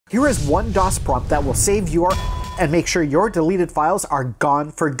Here is one DOS prompt that will save your and make sure your deleted files are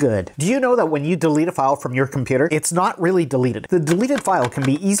gone for good. Do you know that when you delete a file from your computer, it's not really deleted? The deleted file can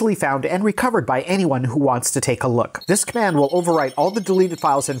be easily found and recovered by anyone who wants to take a look. This command will overwrite all the deleted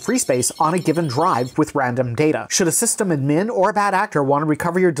files in free space on a given drive with random data. Should a system admin or a bad actor want to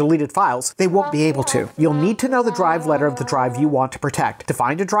recover your deleted files, they won't be able to. You'll need to know the drive letter of the drive you want to protect. To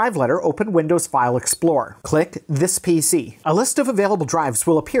find a drive letter, open Windows File Explorer. Click This PC. A list of available drives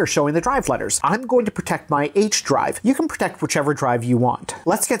will appear showing the drive letters. I'm going to protect my H drive. You can protect whichever drive you want.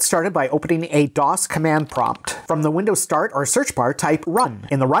 Let's get started by opening a DOS command prompt. From the Windows Start or search bar, type Run.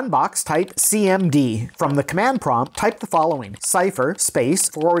 In the Run box, type CMD. From the command prompt, type the following: cipher space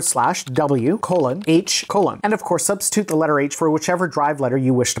 /W:/H:, and of course substitute the letter H for whichever drive letter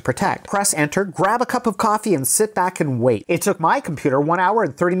you wish to protect. Press enter, grab a cup of coffee, and sit back and wait. It took my computer 1 hour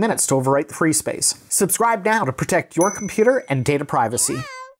and 30 minutes to overwrite the free space. Subscribe now to protect your computer and data privacy.